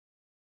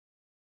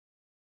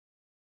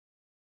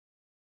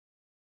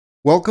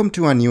Welcome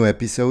to a new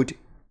episode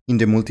in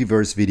the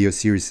Multiverse video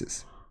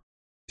series.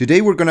 Today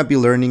we're going to be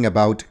learning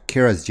about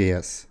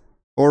Keras.js,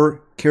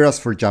 or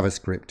Keras for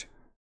JavaScript.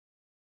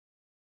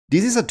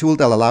 This is a tool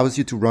that allows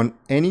you to run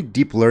any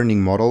deep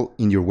learning model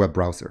in your web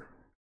browser.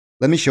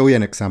 Let me show you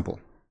an example.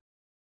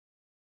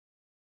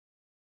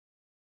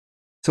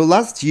 So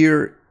last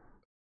year,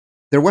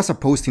 there was a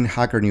post in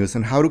Hacker News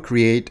on how to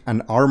create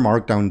an R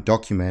Markdown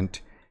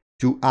document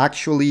to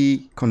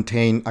actually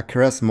contain a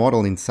Keras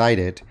model inside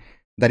it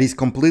that is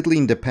completely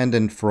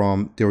independent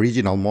from the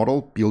original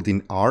model built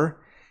in R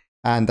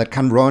and that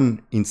can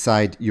run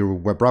inside your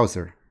web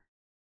browser.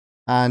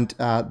 And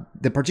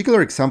the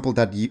particular example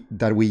that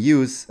we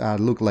use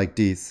look like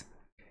this.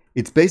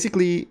 It's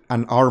basically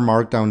an R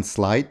Markdown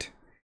slide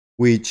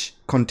which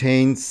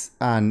contains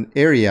an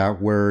area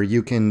where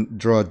you can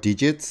draw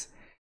digits,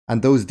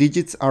 and those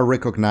digits are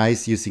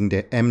recognized using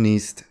the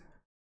MNIST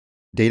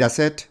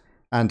dataset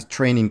and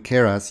training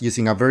Keras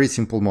using a very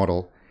simple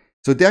model.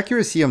 So the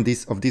accuracy of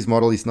this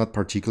model is not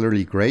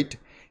particularly great.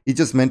 It's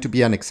just meant to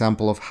be an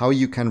example of how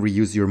you can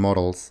reuse your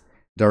models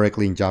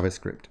directly in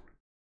JavaScript.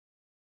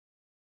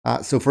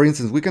 So for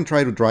instance, we can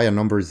try to draw a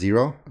number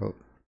 0.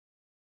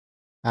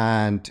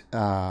 And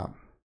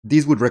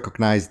this would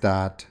recognize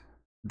that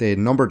the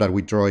number that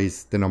we draw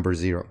is the number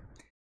 0.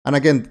 And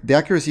again, the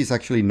accuracy is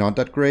actually not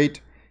that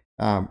great.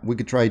 We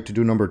could try to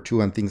do number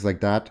 2 and things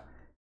like that.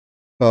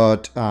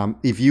 But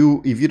if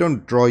you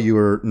don't draw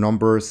your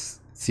numbers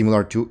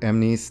similar to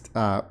MNIST,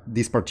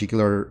 this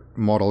particular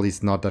model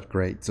is not that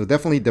great. So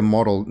definitely the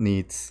model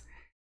needs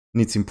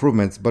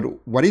improvements.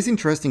 But what is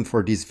interesting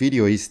for this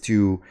video is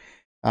to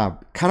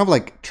kind of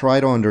like try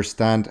to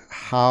understand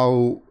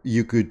how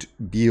you could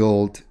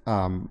build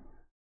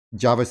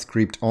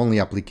JavaScript only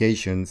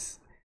applications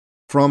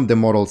from the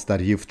models that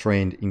you've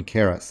trained in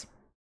Keras.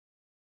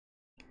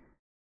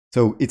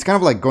 So it's kind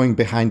of like going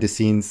behind the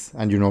scenes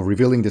and,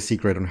 revealing the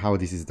secret on how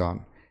this is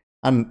done.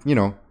 And,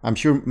 I'm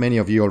sure many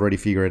of you already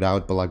figured it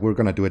out, but like we're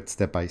going to do it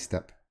step by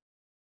step.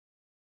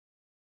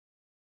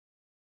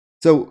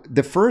 So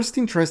the first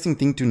interesting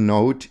thing to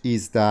note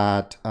is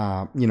that,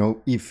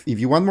 if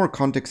you want more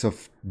context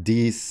of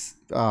this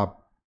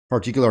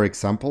particular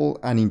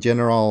example, and in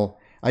general,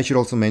 I should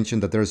also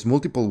mention that there's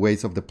multiple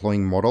ways of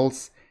deploying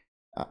models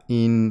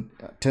in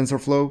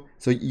TensorFlow.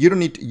 So you don't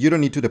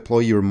need to deploy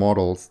your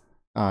models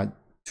to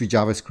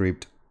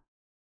JavaScript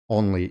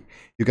only.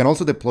 You can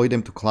also deploy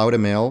them to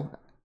CloudML.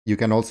 You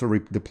can also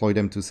deploy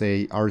them to,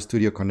 say,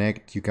 RStudio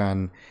Connect. You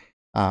can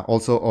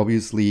also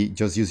obviously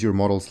just use your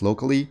models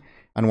locally,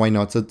 and why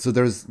not? So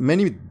there's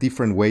many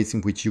different ways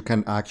in which you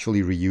can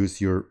actually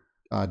reuse your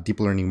deep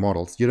learning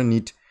models. You don't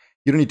need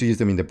to use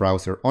them in the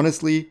browser.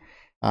 Honestly,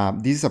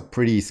 this is a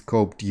pretty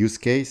scoped use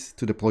case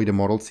to deploy the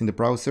models in the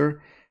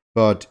browser,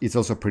 but it's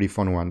also a pretty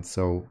fun one.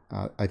 So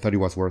I thought it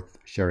was worth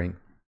sharing.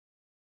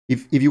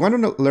 If you want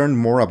to learn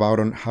more about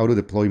how to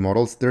deploy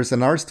models, there's an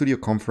RStudio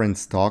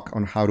conference talk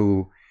on how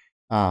to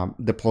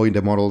deploy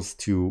the models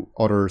to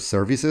other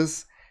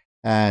services.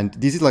 And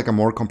this is like a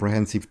more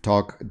comprehensive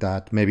talk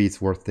that maybe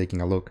it's worth taking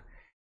a look.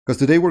 Because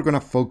today we're going to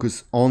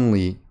focus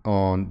only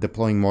on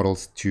deploying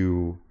models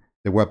to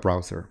the web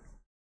browser.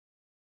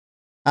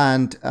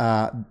 And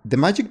the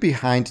magic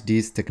behind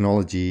this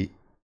technology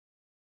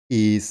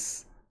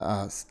is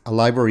a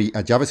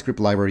JavaScript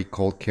library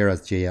called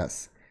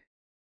Keras.js.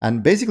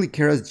 And basically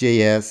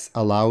Keras.js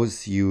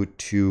allows you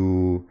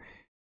to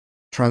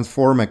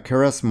transform a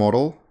Keras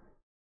model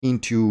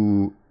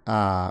into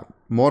a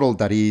model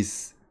that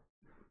is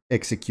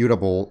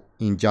executable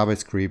in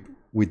JavaScript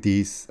with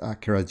this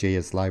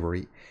Keras.js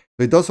library.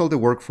 So it does all the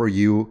work for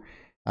you,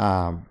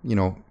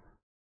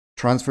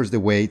 transfers the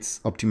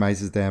weights,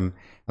 optimizes them,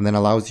 and then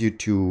allows you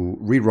to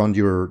rerun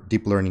your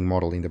deep learning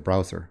model in the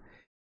browser.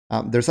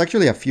 There's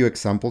actually a few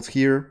examples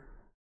here.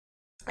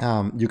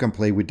 You can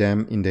play with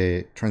them in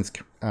the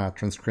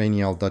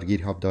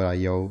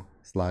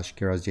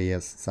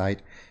transcranial.github.io/Keras.js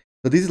site.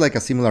 So this is like a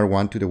similar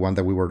one to the one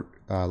that we were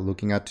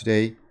looking at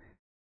today.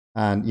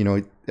 And,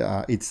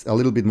 it's a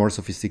little bit more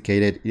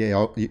sophisticated.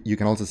 You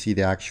can also see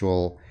the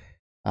actual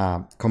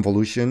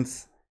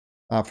convolutions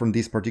from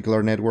this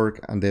particular network,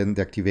 and then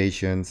the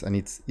activations. And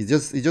it's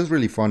just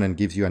really fun and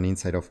gives you an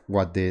insight of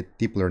what the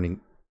deep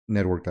learning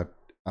network that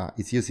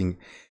is using.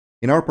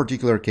 In our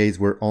particular case,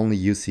 we're only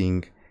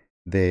using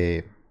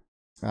the,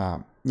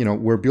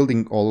 we're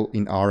building all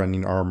in R and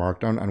in R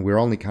Markdown, and we're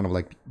only kind of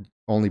like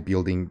only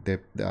building the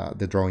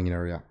drawing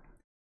area.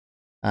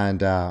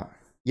 And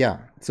yeah,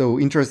 so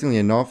interestingly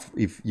enough,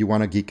 if you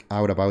want to geek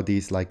out about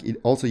this, like it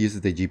also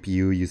uses the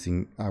GPU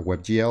using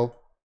WebGL.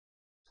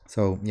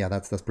 So yeah,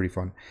 that's pretty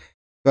fun.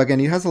 So again,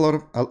 it has a lot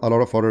of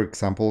other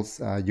examples.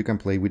 You can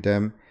play with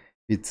them.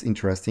 It's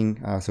interesting.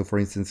 So for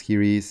instance,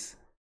 here is,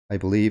 I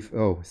believe,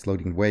 it's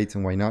loading weights,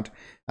 and why not?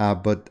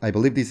 But I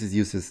believe this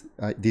uses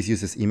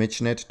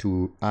ImageNet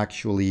to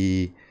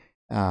actually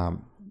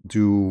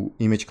do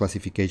image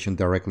classification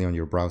directly on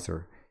your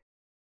browser.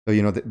 So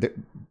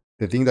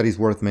the thing that is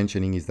worth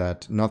mentioning is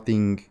that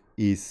nothing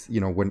is,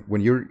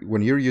 when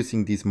you're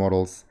using these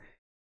models,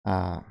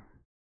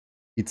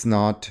 it's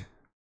not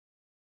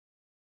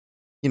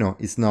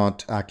it's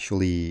not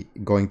actually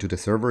going to the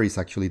server, it's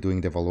actually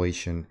doing the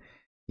evaluation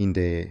in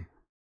the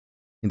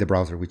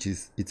browser, which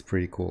it's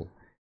pretty cool.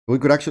 You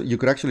could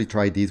actually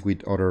try this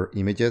with other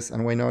images,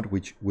 and why not,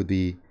 which would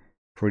be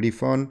pretty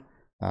fun.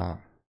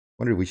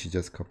 Wonder if we should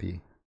just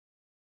copy.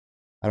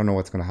 I don't know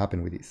what's going to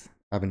happen with this.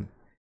 Copy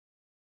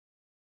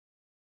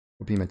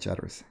image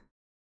address.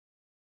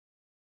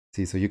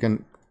 See, so you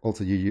can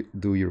also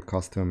do your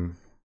custom.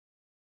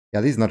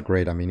 Yeah, this is not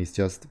great. I mean, it's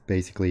just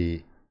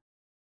basically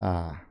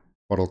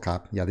bottle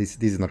cap. Yeah, this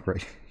is not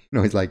great.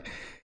 It's like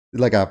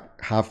a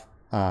half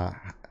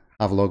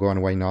logo,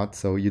 and why not?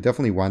 So you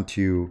definitely want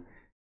to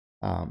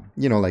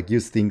like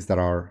use things that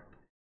are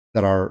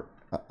a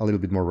little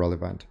bit more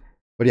relevant.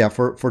 But yeah,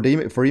 for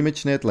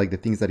ImageNet, like the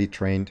things that it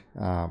trained,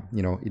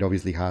 it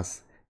obviously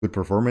has good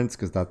performance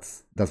because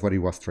that's what it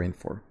was trained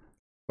for.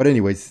 But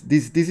anyways,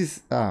 this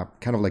is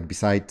kind of like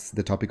besides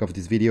the topic of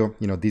this video.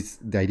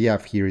 The idea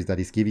of here is that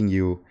it's giving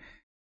you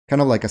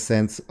kind of like a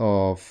sense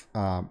of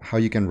how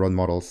you can run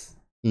models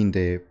in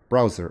the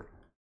browser.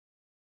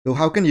 So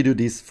how can you do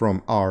this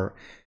from R?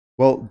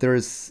 Well,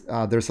 there's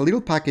a little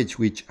package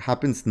which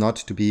happens not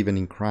to be even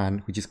in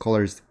CRAN, which is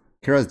called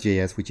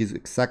Keras.js, which is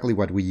exactly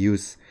what we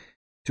use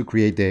to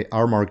create the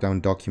R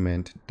Markdown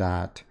document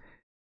that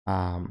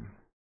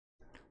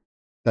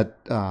embeds the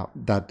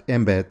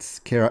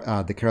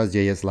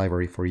Keras.js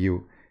library for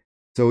you.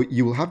 So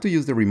you will have to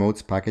use the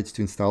remotes package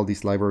to install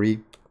this library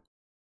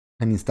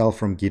and install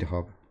from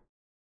GitHub.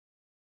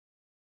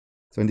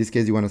 So in this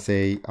case, you want to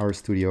say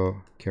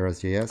RStudio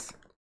Keras.js.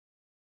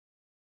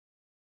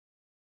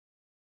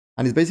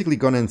 And it's basically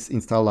going to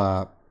install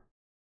a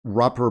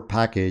wrapper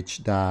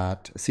package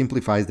that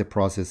simplifies the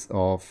process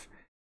of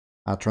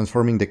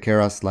transforming the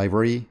Keras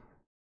library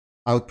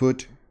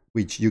output,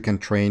 which you can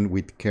train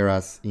with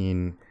Keras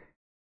in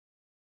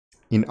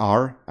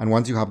R. And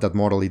once you have that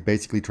model, it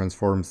basically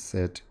transforms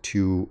it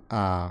to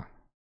a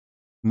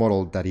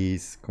model that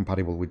is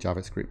compatible with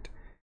JavaScript.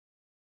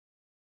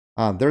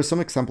 There are some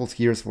examples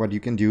here of what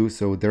you can do.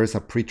 So there is a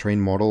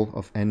pre-trained model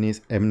of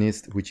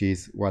MNIST, which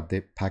is what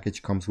the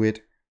package comes with.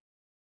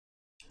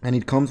 And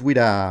it comes with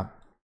a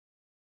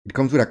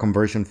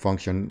conversion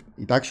function.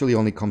 It actually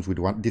only comes with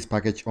one. This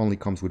package only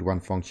comes with one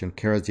function,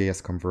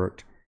 Keras.js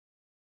convert.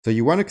 So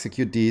you want to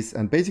execute this,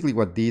 and basically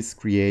what this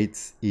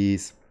creates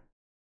is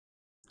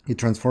it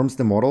transforms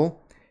the model.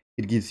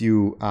 It gives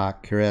you a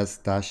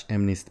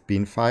Keras-MNIST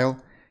bin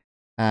file,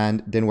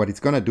 and then what it's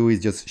going to do is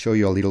just show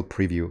you a little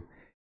preview.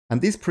 And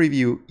this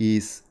preview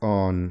is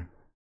on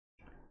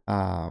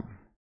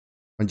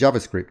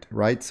JavaScript,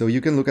 right? So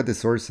you can look at the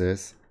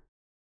sources,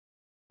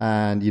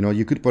 and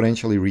you could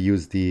potentially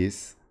reuse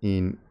these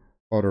in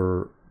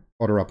other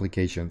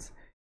applications.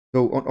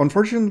 So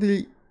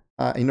unfortunately,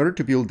 in order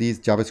to build these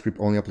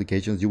JavaScript-only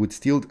applications, you would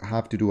still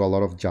have to do a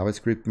lot of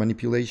JavaScript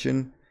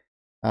manipulation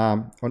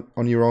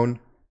on your own.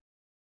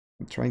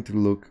 I'm trying to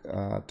look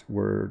at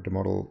where the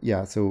model.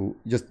 Yeah, so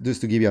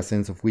just to give you a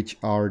sense of which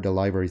are the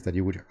libraries that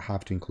you would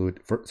have to include.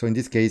 So in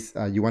this case,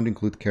 you want to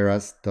include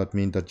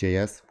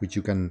keras.min.js, which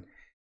you can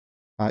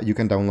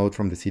download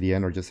from the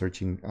CDN or just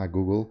searching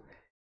Google.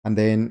 And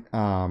then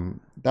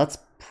that's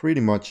pretty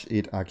much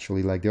it,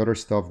 actually. Like the other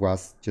stuff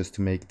was just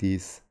to make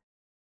this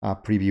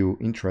preview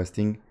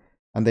interesting.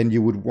 And then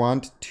you would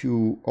want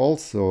to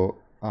also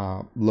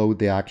load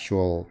the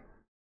actual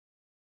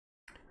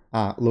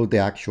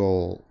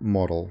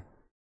model.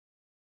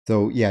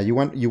 So yeah, you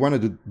want to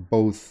do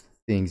both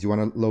things. You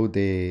want to load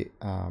the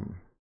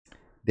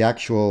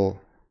actual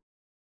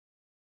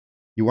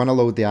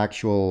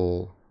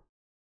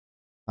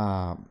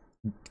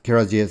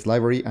Keras.js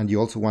library, and you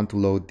also want to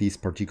load this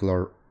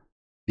particular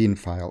bin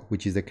file,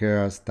 which is the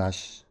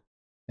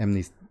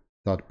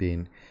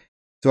keras-mnist.bin.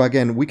 So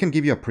again, we can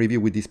give you a preview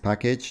with this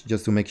package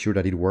just to make sure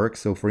that it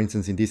works. So for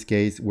instance, in this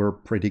case, we're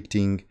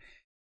predicting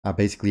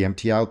basically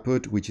empty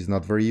output, which is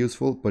not very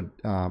useful, but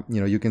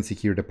you can see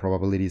here the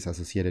probabilities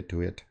associated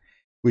to it,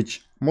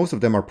 which most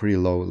of them are pretty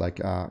low. Like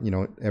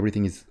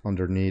everything is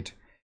underneath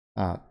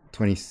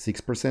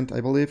 26%, I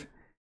believe.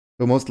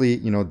 So mostly,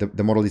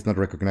 the model is not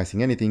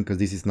recognizing anything because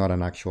this is not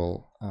an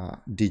actual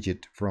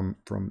digit from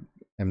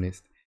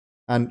MNIST.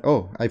 And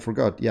oh, I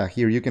forgot. Yeah,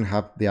 here you can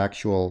have the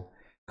actual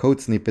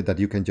code snippet that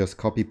you can just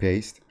copy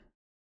paste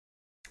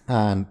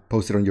and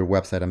post it on your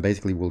website, and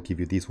basically will give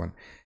you this one.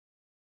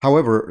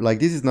 However, like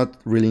this is not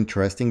really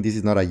interesting. This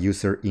is not a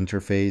user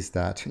interface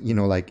that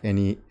like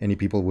any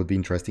people would be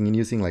interested in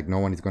using. Like no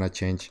one is going to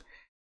change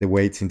the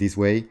weights in this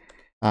way.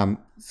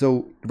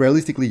 So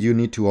realistically, you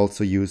need to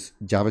also use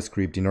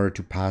JavaScript in order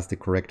to pass the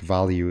correct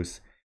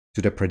values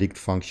to the predict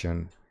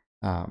function.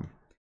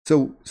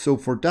 So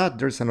for that,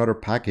 there's another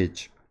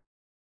package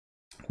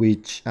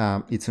which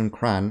it's on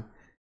CRAN,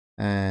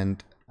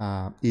 and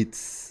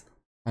it's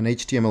an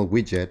HTML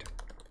widget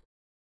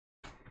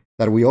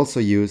that we also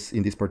use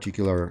in this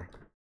particular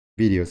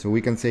video. So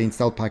we can say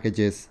install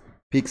packages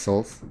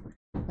pixels,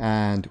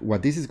 and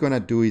what this is going to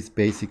do is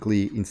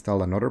basically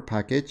install another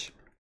package,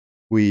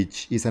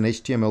 which is an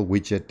HTML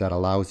widget that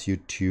allows you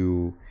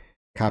to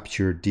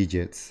capture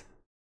digits.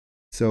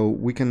 So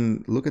we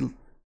can look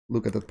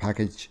look at the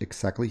package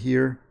exactly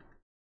here,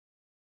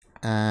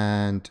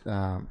 and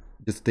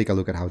just take a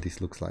look at how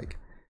this looks like.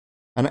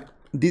 And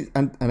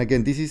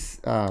again, this is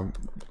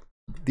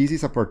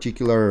a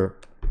particular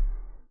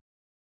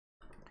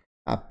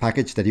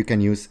package that you can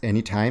use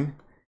anytime,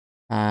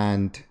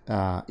 and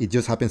it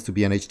just happens to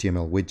be an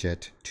HTML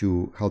widget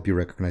to help you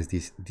recognize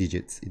these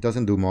digits. It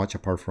doesn't do much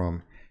apart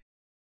from,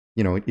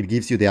 you know, it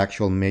gives you the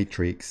actual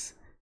matrix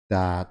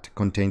that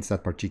contains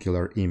that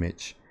particular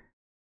image,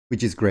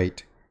 which is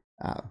great.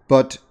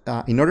 But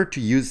in order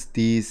to use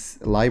this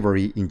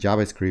library in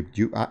JavaScript,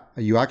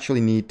 you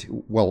actually need,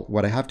 well,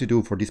 what I have to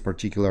do for this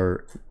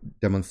particular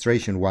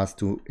demonstration was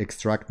to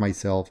extract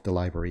myself the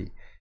library.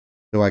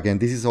 So again,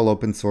 this is all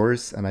open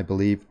source, and I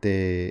believe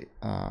the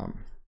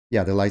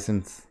the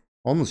license,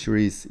 almost sure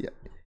is, it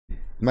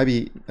might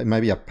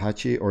be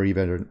Apache or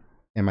even an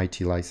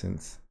MIT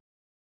license.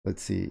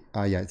 Let's see.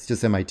 Yeah, it's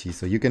just MIT.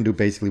 So you can do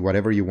basically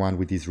whatever you want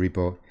with this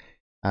repo.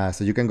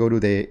 So you can go to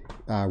the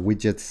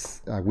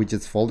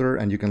widgets folder,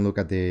 and you can look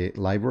at the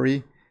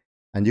library,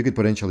 and you could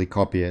potentially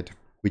copy it,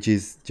 which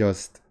is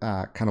just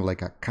kind of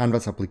like a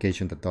Canvas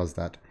application that does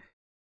that,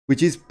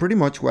 which is pretty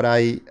much what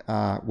I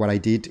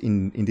did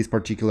in this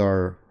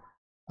particular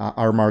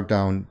R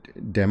Markdown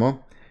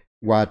demo.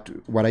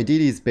 What I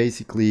did is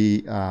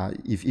basically,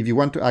 if you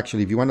want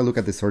to look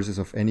at the sources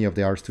of any of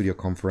the RStudio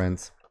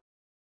conference,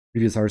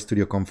 previous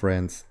RStudio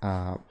conference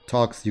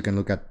talks, you can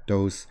look at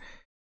those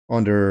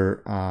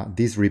under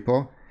this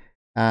repo.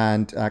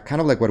 And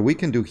kind of like what we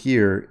can do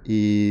here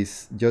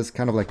is just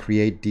kind of like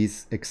create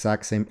this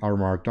exact same R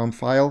Markdown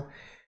file,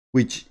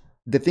 which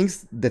the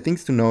things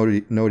to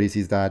notice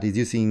is that it's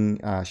using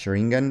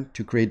xaringan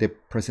to create the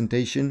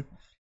presentation.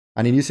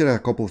 And it uses a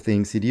couple of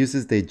things. It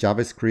uses the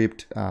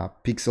JavaScript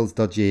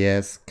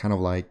pixels.js kind of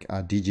like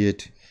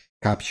digit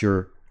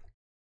capture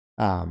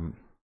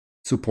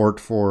support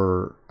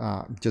for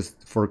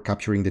just for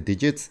capturing the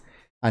digits.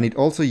 And it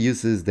also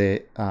uses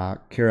the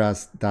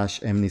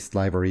Keras.js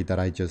library that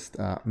I just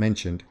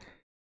mentioned.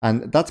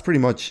 And that's pretty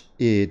much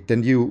it.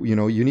 Then you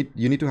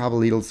need to have a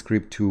little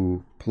script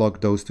to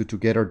plug those two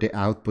together, the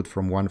output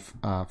from one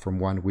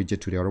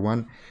widget to the other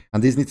one.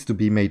 And this needs to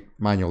be made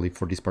manually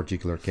for this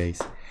particular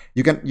case.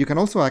 You can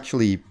also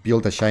actually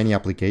build a Shiny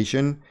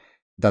application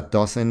that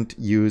doesn't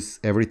use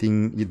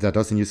everything, that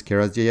doesn't use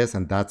Keras.js,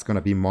 and that's going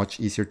to be much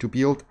easier to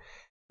build.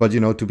 But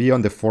to be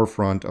on the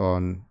forefront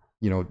on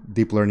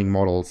deep learning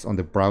models on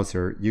the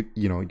browser,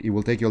 it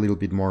will take you a little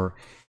bit more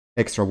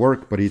extra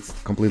work, but it's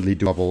completely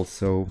doable.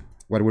 So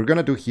what we're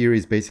gonna do here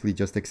is basically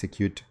just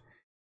execute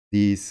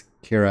this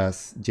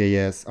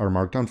Keras.js R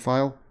Markdown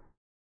file,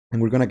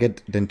 and we're gonna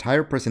get the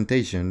entire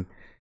presentation.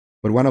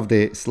 But one of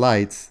the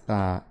slides,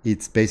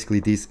 it's basically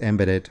this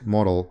embedded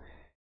model,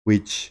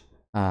 which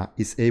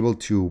is able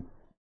to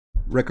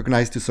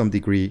recognize to some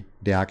degree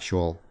the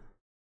actual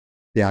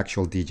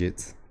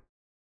digits.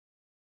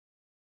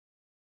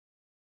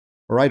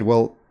 All right,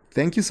 well,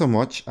 thank you so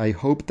much. I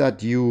hope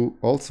that you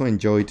also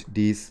enjoyed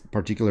this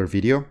particular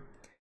video.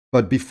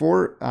 But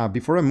before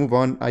I move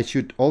on, I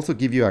should also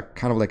give you a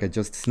kind of like a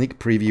just sneak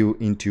preview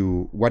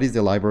into what is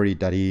the library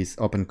that is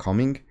up and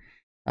coming,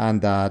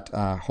 and that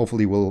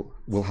hopefully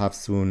we'll have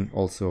soon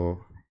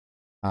also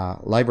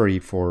library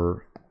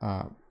for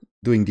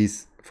doing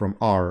this from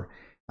R.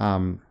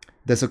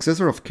 The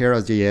successor of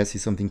Keras.js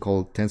is something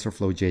called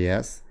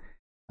TensorFlow.js,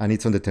 and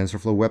it's on the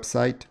TensorFlow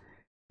website.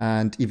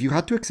 And if you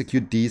had to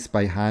execute this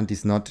by hand,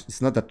 it's not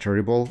that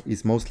terrible.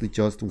 It's mostly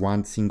just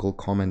one single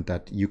comment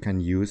that you can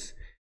use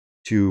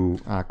to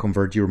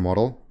convert your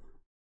model,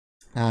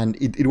 and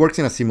it works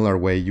in a similar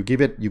way. You give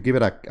it a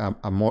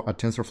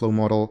TensorFlow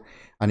model,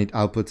 and it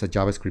outputs a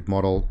JavaScript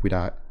model with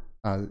a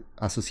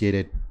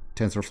associated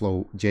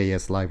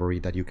TensorFlow.js library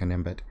that you can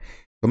embed.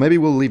 So maybe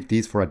we'll leave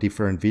this for a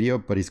different video,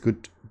 but it's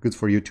good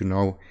for you to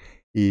know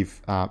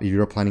if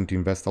you're planning to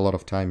invest a lot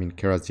of time in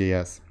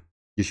Keras.js.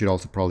 You should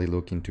also probably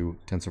look into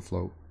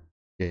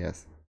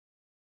TensorFlow.js.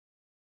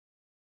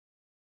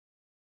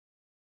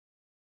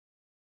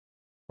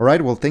 All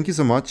right, well, thank you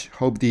so much.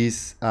 Hope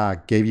this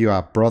gave you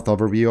a broad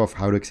overview of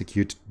how to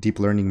execute deep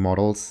learning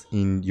models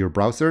in your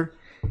browser,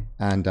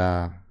 and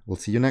we'll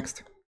see you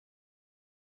next.